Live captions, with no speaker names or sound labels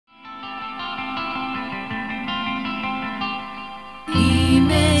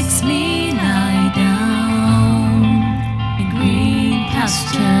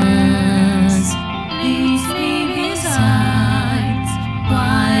righteous, leads me beside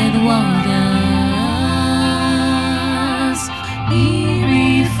quiet waters. He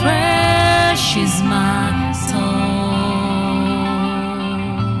refreshes my soul.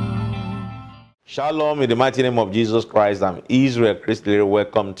 Shalom, in the mighty name of Jesus Christ. I'm Israel Kristilere.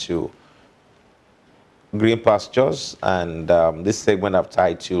 Welcome to Green Pastures, and this segment I've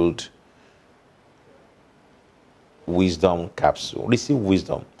titled Wisdom Capsule. Receive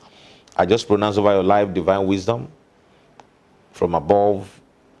wisdom. I just pronounce over your life divine wisdom from above.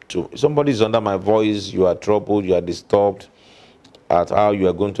 To somebody's under my voice, you are troubled, you are disturbed at how you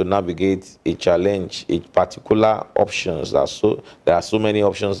are going to navigate a challenge, a particular options. There are so many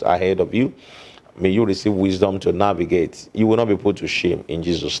options ahead of you. May you receive wisdom to navigate. You will not be put to shame in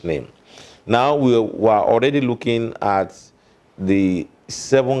Jesus' name. Now we are already looking at the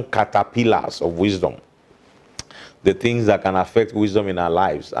 7 caterpillars of wisdom, the things that can affect wisdom in our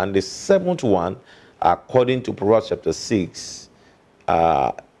lives. And the 7th one, according to Proverbs chapter 6,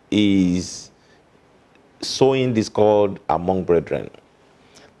 is sowing discord among brethren.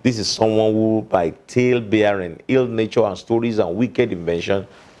 This is someone who, by tale-bearing, ill nature and stories and wicked invention,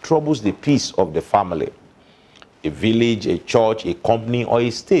 troubles the peace of the family, a village, a church, a company, or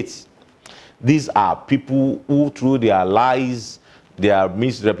a state. These are people who, through their lies, their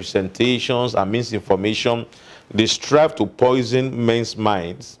misrepresentations and misinformation, they strive to poison men's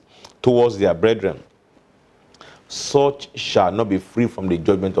minds towards their brethren. Such shall not be free from the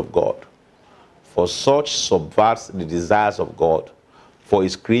judgment of God, for such subverts the desires of God for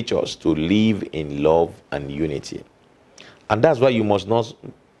his creatures to live in love and unity. And that's why you must not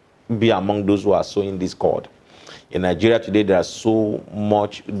be among those who are sowing discord. In Nigeria today, there is so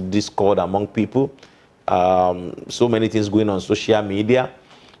much discord among people. So many things going on social media.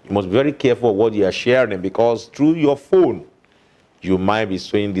 You must be very careful of what you are sharing, because through your phone, you might be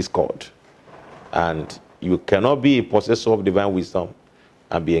sowing discord. And you cannot be a possessor of divine wisdom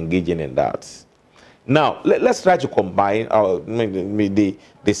and be engaging in that. Now, let's try to combine the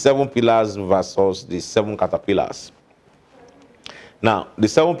 7 pillars versus the 7 caterpillars. Now, the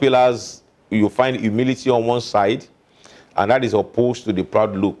 7 pillars, you find humility on one side, and that is opposed to the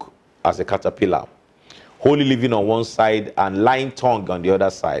proud look as a caterpillar. Holy living on one side and lying tongue on the other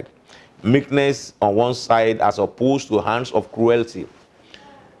side. Meekness on one side as opposed to hands of cruelty.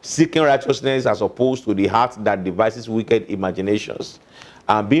 Seeking righteousness as opposed to the heart that devises wicked imaginations.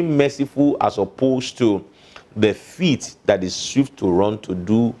 And being merciful as opposed to the feet that is swift to run to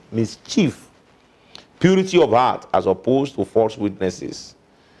do mischief. Purity of heart as opposed to false witnesses.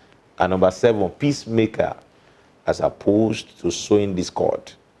 And number 7, peacemaker as opposed to sowing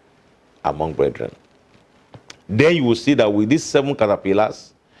discord among brethren. Then you will see that with these 7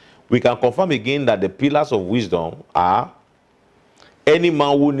 caterpillars, we can confirm again that the pillars of wisdom are: any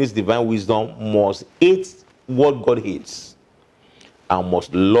man who needs divine wisdom must hate what God hates and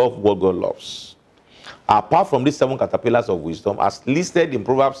must love what God loves. Apart from these 7 caterpillars of wisdom, as listed in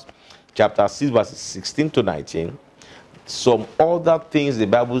Proverbs chapter 6, verses 16 to 19, some other things the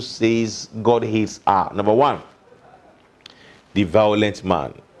Bible says God hates are: number 1, the violent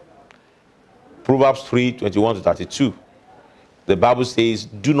man. Proverbs 3, 21 to 32. The Bible says,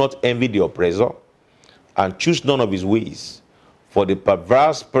 do not envy the oppressor and choose none of his ways, for the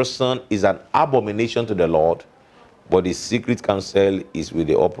perverse person is an abomination to the Lord, but his secret counsel is with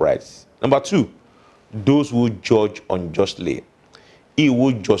the upright. Number 2, those who judge unjustly. He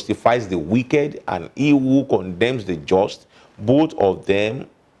who justifies the wicked and he who condemns the just, both of them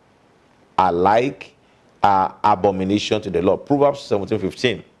alike are abomination to the Lord. Proverbs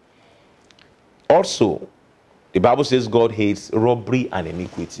 17:15. Also, the Bible says God hates robbery and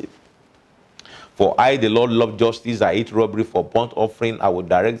iniquity. For I, the Lord, love justice. I hate robbery. For burnt offering, I will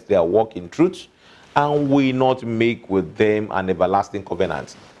direct their work in truth, and will not make with them an everlasting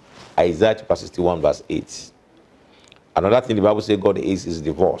covenant. Isaiah chapter 61, verse 8. Another thing the Bible says God hates is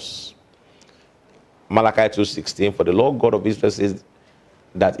divorce. Malachi 2:16, for the Lord God of Israel says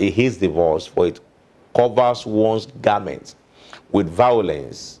that he hates divorce, for it covers one's garment with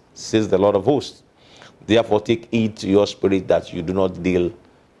violence, says the Lord of hosts. Therefore take heed to your spirit that you do not deal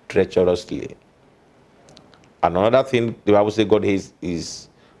treacherously. And another thing the Bible says God hates is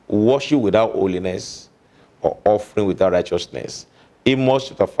worship without holiness or offering without righteousness. Amos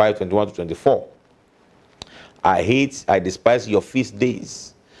chapter 5, 21 to 24. I despise your feast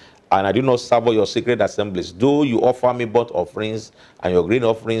days, and I do not savour your sacred assemblies. Though you offer me burnt offerings and your grain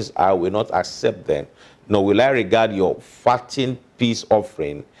offerings, I will not accept them, nor will I regard your fattened peace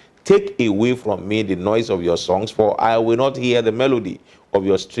offering. Take away from me the noise of your songs, for I will not hear the melody of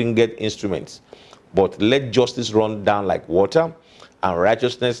your stringed instruments. But let justice run down like water, and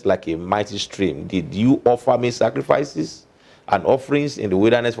righteousness like a mighty stream. Did you offer me sacrifices and offerings in the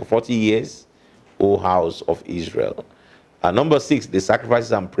wilderness for 40 years, O house of Israel? And number 6, the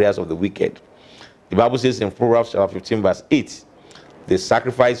sacrifices and prayers of the wicked. The Bible says in Proverbs chapter 15 verse 8, the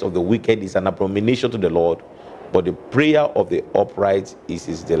sacrifice of the wicked is an abomination to the Lord, but the prayer of the upright is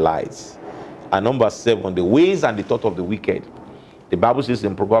his delight. And number 7, the ways and the thought of the wicked. The Bible says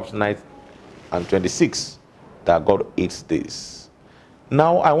in Proverbs 9 and 26 that God hates this.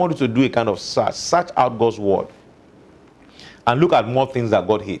 Now I want you to do a kind of search out God's word and look at more things that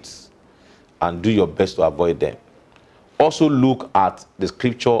God hates and do your best to avoid them. Also look at the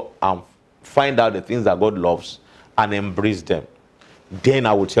scripture and find out the things that God loves and embrace them. Then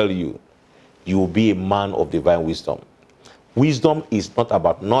I will tell you, you will be a man of divine wisdom. Wisdom is not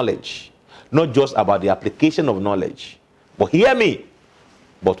about knowledge, not just about the application of knowledge. But hear me,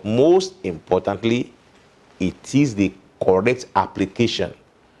 but most importantly, it is the correct application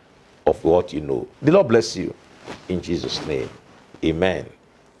of what you know. The Lord bless you in Jesus' name. Amen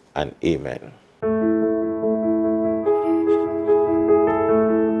and amen.